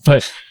years,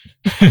 but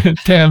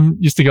Tam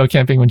used to go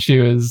camping when she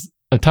was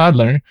a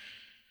toddler.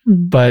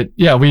 But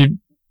yeah, we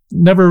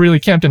never really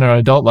camped in our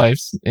adult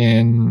lives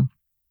and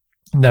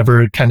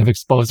never kind of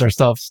exposed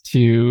ourselves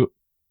to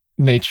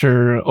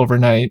nature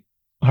overnight,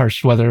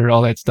 harsh weather,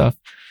 all that stuff,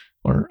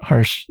 or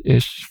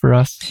harsh-ish for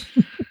us.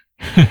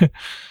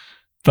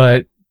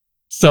 But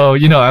so,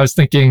 I was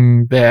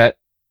thinking that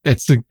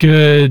it's a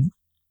good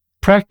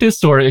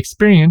practice or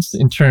experience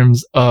in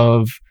terms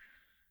of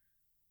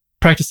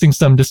practicing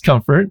some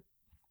discomfort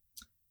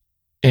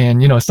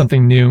and,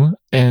 something new.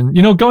 And,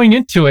 going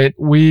into it,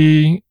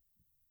 we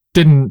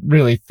didn't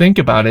really think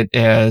about it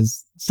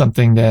as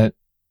something that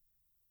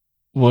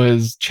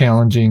was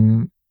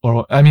challenging,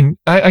 or, I mean,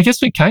 I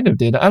guess we kind of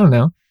did. I don't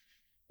know.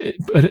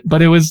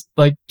 But it was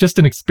like just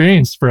an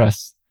experience for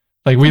us.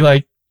 Like we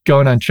like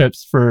going on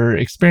trips for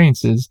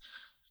experiences.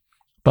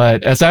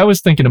 But as I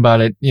was thinking about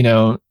it,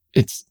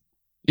 it's,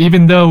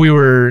 even though we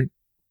were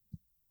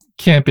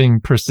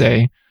camping per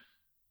se,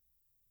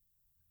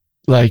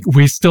 like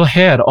we still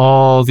had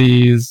all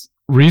these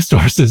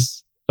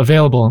resources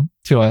available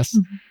to us.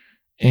 Mm-hmm.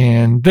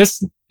 And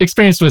this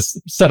experience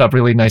was set up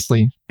really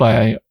nicely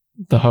by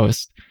the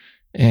host.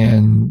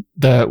 And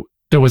there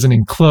was an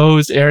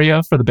enclosed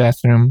area for the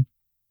bathroom.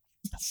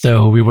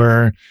 So we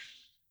were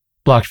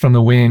blocked from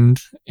the wind,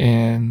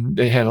 and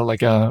they had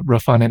like a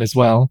roof on it as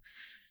well.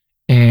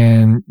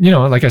 And,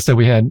 like I said,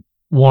 we had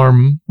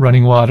warm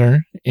running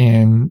water,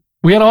 and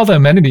we had all the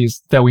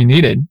amenities that we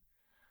needed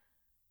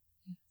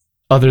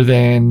other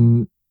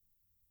than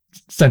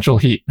central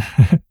heat.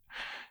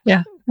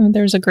 Yeah.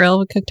 There was a grill.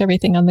 We cooked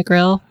everything on the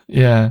grill.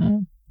 Yeah.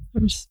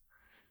 There's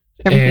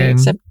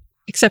everything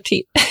except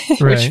heat,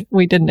 which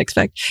we didn't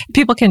expect.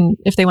 People can,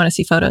 if they want to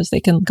see photos, they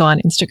can go on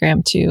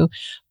Instagram to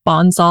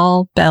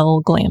Bonsall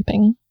Bell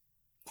Glamping.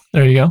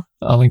 There you go.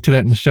 I'll link to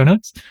that in the show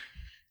notes.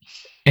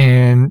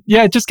 And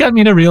yeah, it just got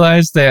me to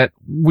realize that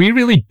we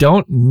really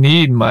don't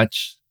need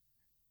much.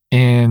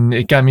 And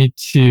it got me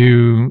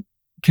to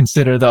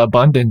consider the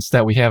abundance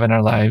that we have in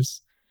our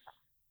lives.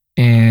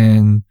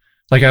 And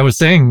like I was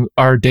saying,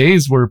 our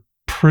days were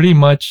pretty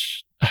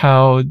much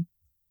how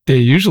they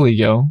usually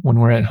go when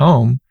we're at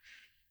home.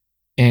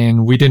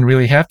 And we didn't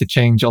really have to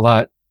change a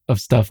lot of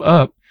stuff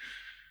up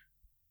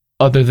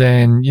other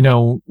than,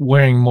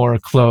 wearing more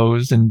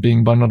clothes and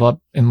being bundled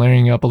up and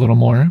layering up a little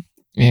more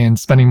and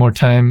spending more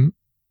time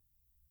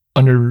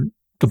under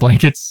the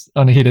blankets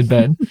on a heated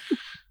bed.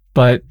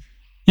 But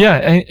yeah,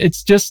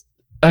 it's just,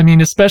 I mean,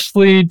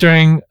 especially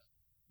during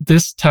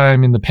this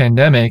time in the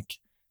pandemic,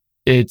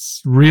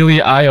 it's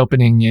really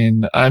eye-opening,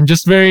 and I'm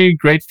just very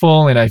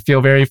grateful, and I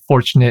feel very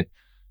fortunate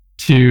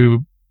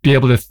to be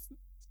able to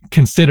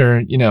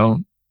consider,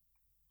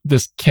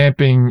 this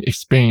camping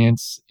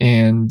experience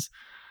and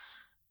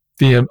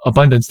the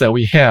abundance that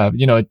we have.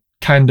 It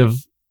kind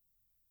of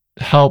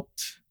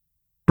helped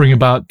bring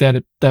about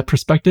that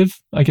perspective,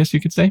 I guess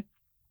you could say.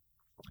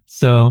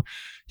 So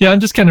yeah, I'm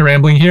just kind of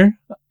rambling here.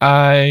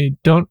 I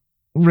don't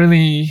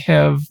really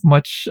have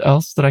much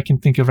else that I can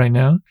think of right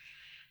now.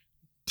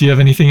 Do you have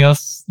anything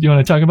else you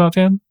want to talk about,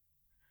 Pam?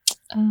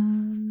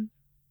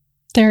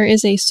 There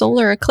is a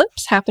solar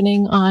eclipse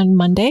happening on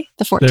Monday,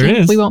 the 14th. There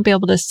is. We won't be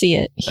able to see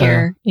it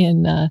here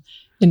in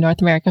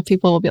North America.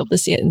 People will be able to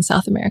see it in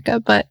South America.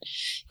 But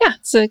yeah,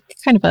 it's a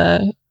kind of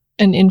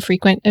an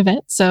infrequent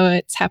event. So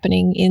it's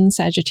happening in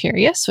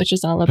Sagittarius, which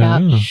is all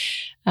about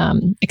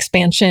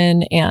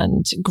expansion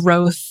and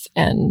growth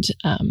and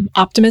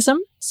optimism.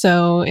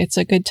 So it's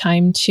a good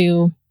time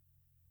to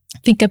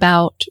think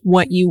about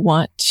what you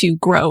want to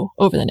grow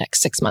over the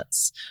next 6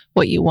 months,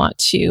 what you want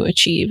to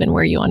achieve, and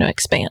where you want to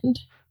expand.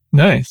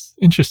 Nice.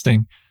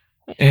 Interesting.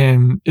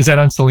 And is that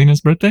on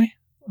Selena's birthday?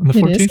 On the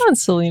 14th? It is on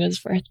Selena's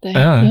birthday.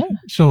 Yeah.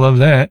 She'll love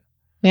that.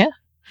 Yeah.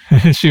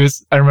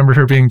 I remember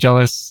her being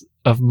jealous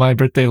of my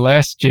birthday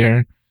last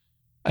year.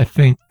 I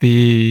think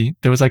there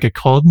was like a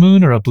cold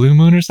moon or a blue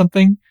moon or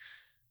something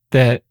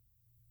that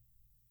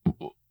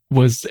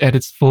was at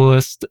its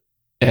fullest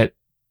at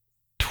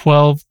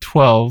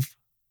 12:12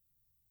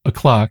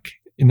 o'clock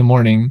in the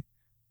morning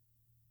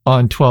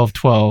on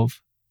 12/12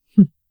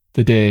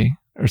 the day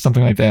or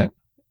something like that,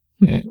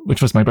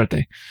 which was my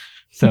birthday.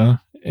 So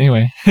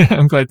anyway,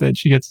 I'm glad that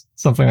she gets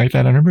something like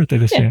that on her birthday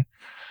this year.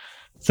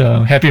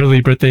 So happy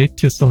early birthday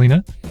to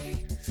Selena.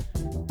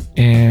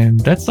 And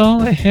that's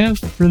all I have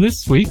for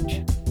this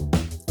week.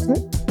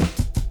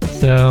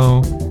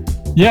 So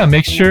yeah,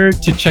 make sure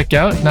to check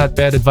out Not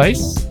Bad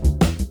Advice.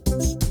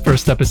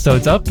 First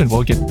episode's up, and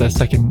we'll get the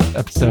second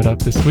episode up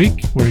this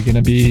week. We're going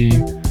to be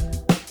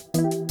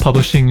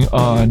publishing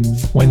on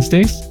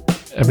Wednesdays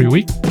every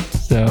week.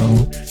 So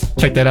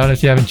check that out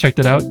if you haven't checked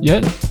it out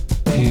yet.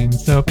 And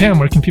so Pam,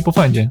 where can people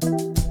find you?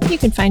 You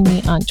can find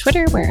me on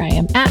Twitter, where I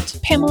am at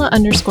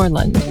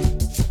Pamela_Lund.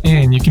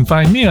 And you can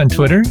find me on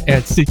Twitter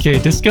at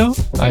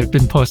CKDisco. I've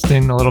been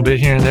posting a little bit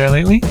here and there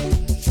lately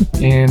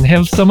and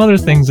have some other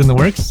things in the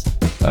works.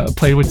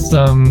 Played with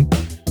some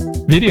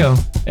video,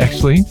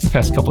 actually, the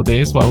past couple of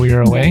days while we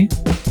were away.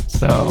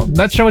 So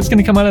not sure what's going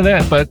to come out of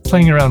that, but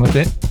playing around with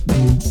it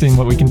and seeing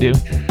what we can do.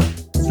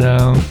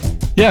 So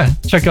yeah,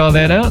 check all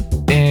that out.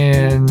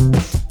 And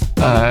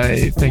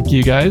I thank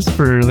you guys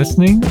for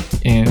listening.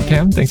 And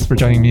Pam, thanks for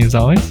joining me as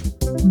always.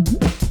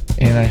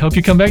 Mm-hmm. And I hope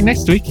you come back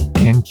next week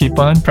and keep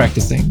on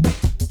practicing.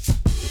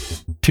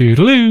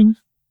 Toodaloo!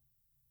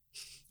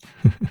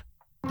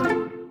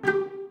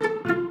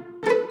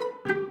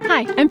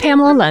 Hi, I'm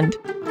Pamela Lund.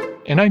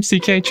 And I'm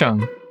CK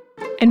Chung.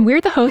 And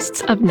we're the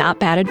hosts of Not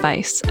Bad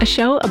Advice, a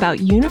show about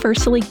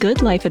universally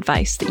good life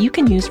advice that you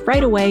can use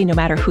right away no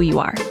matter who you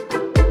are.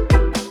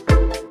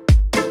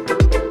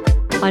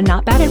 On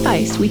Not Bad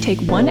Advice, we take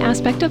one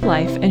aspect of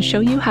life and show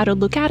you how to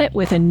look at it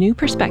with a new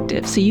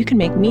perspective so you can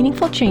make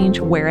meaningful change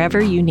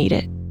wherever you need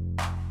it.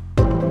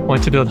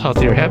 Want to build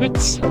healthier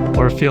habits,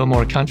 or feel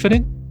more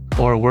confident,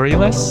 or worry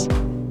less,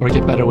 or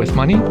get better with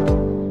money?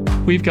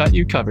 We've got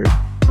you covered.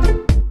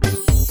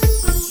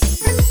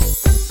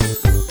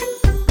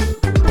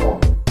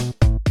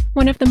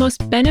 One of the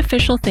most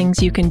beneficial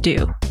things you can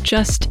do,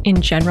 just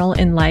in general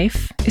in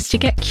life, is to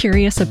get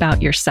curious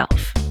about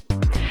yourself.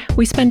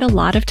 We spend a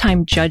lot of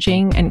time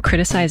judging and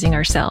criticizing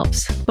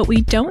ourselves, but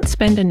we don't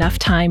spend enough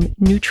time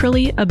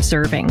neutrally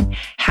observing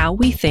how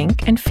we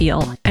think and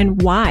feel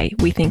and why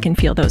we think and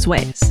feel those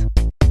ways.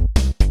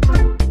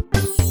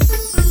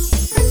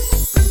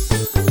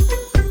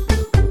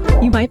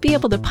 You might be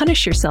able to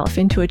punish yourself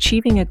into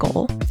achieving a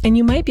goal, and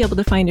you might be able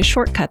to find a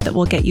shortcut that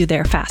will get you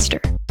there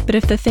faster. But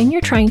if the thing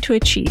you're trying to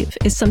achieve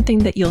is something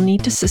that you'll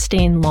need to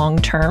sustain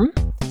long-term,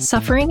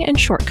 suffering and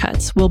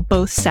shortcuts will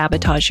both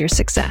sabotage your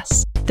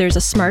success. There's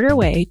a smarter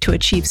way to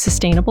achieve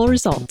sustainable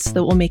results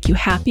that will make you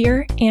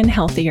happier and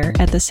healthier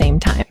at the same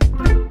time.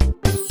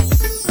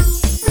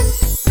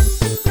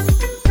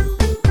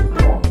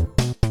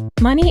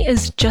 Money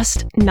is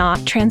just not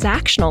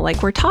transactional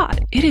like we're taught.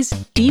 It is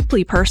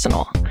deeply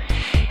personal.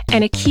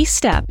 And a key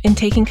step in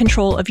taking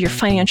control of your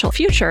financial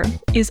future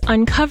is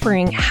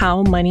uncovering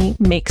how money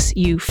makes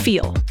you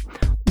feel,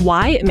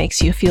 why it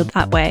makes you feel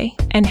that way,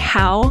 and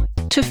how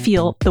to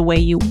feel the way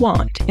you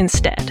want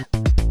instead.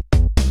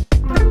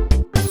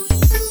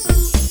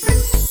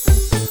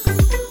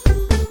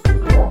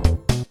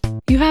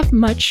 You have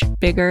much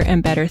bigger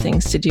and better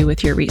things to do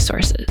with your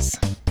resources.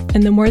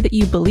 And the more that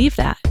you believe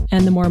that,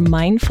 and the more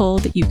mindful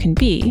that you can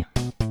be,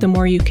 the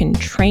more you can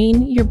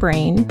train your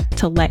brain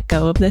to let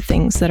go of the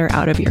things that are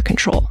out of your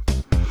control.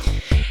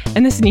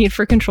 And this need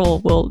for control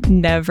will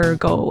never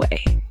go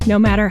away, no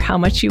matter how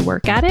much you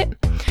work at it.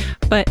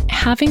 But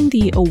having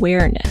the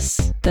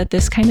awareness that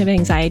this kind of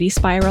anxiety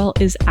spiral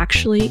is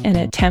actually an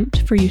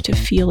attempt for you to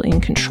feel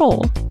in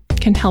control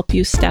can help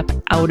you step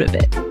out of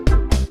it.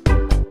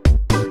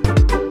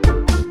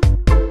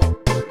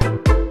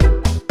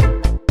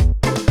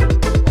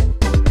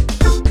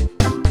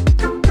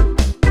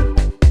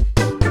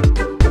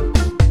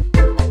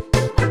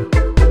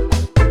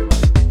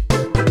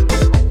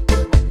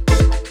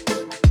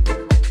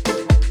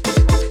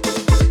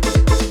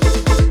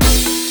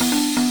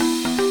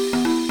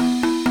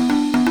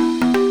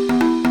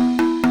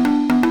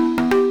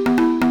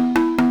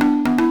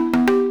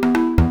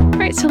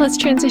 So let's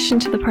transition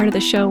to the part of the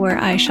show where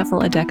I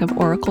shuffle a deck of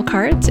oracle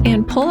cards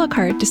and pull a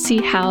card to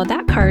see how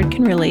that card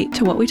can relate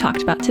to what we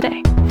talked about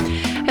today.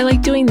 I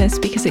like doing this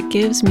because it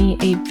gives me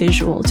a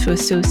visual to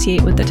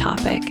associate with the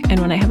topic,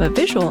 and when I have a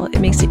visual, it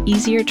makes it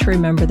easier to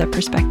remember the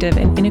perspective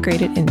and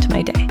integrate it into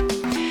my day.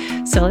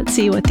 So let's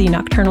see what the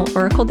Nocturnal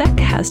Oracle deck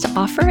has to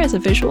offer as a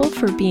visual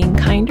for being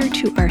kinder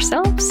to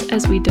ourselves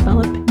as we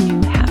develop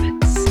new habits.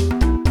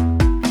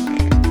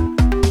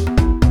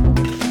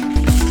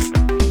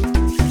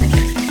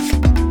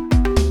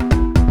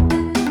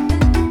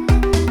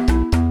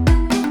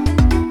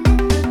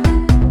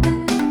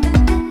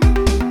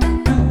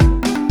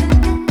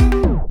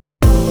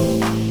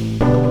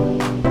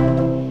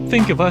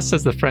 Think of us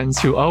as the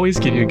friends who always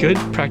give you good,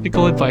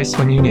 practical advice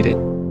when you need it.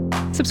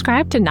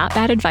 Subscribe to Not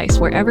Bad Advice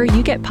wherever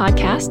you get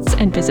podcasts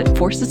and visit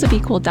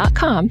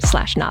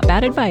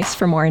forcesofequal.com/notbadadvice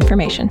for more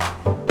information.